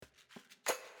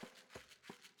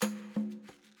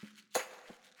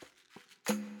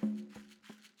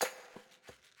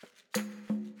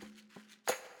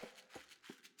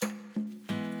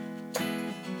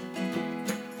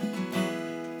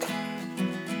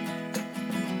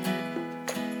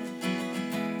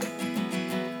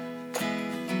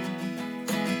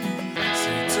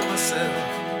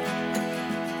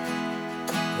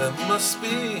There must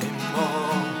be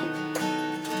more.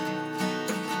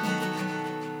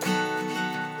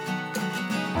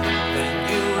 Then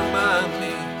you remind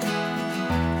me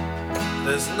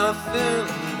there's nothing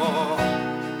more.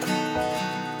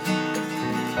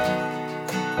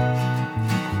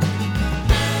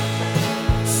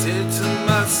 Say to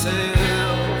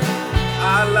myself, I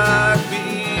like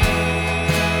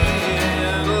being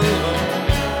alone.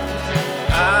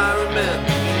 I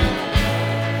remember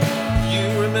you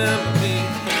remember me,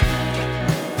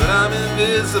 but I'm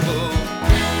invisible.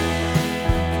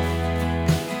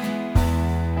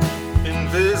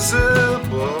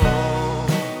 Invisible.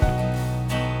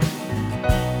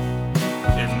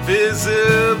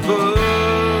 Invisible.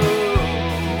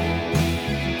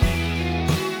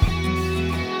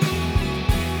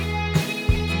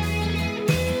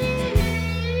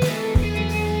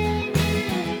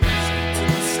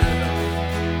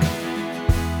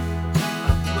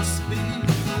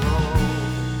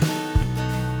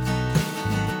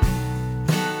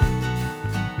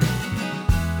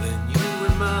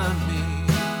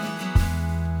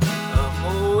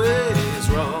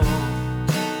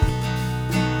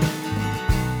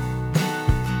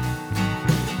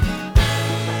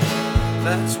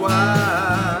 That's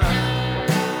why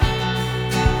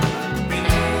I'm being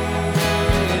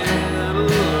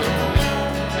alone.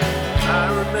 I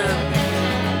remember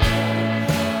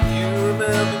you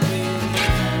remember me,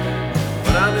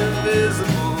 but I'm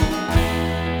invisible.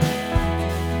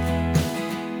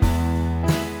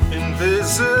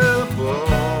 Invisible.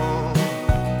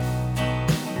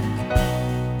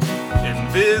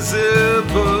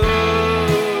 Invisible.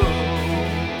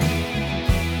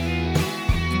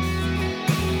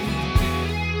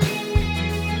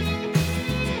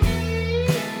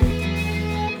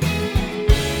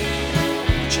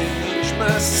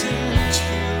 My situation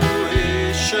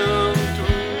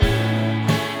through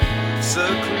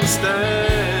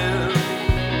circumstance,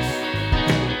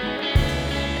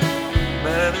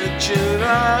 managing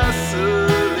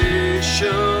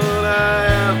isolation. I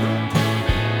haven't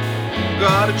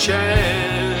got a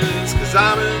chance, 'cause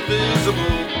I'm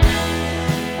invisible.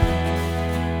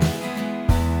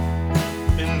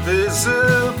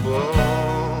 Invisible.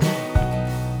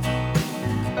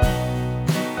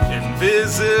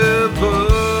 Invisible.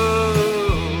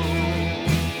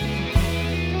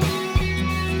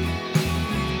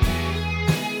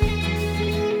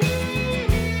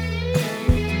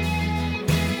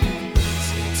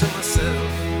 Say to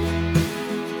myself,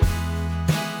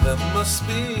 there must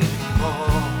be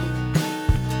more.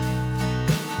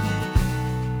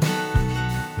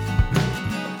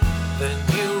 Then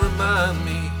you remind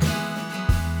me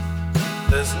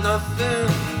there's nothing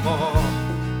more.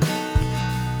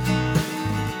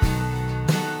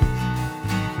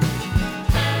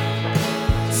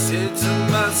 Say to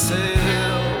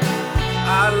myself,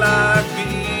 I like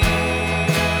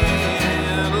being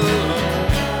alone.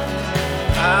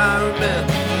 I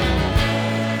remember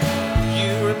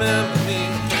you remember me,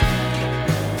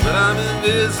 but I'm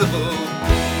invisible.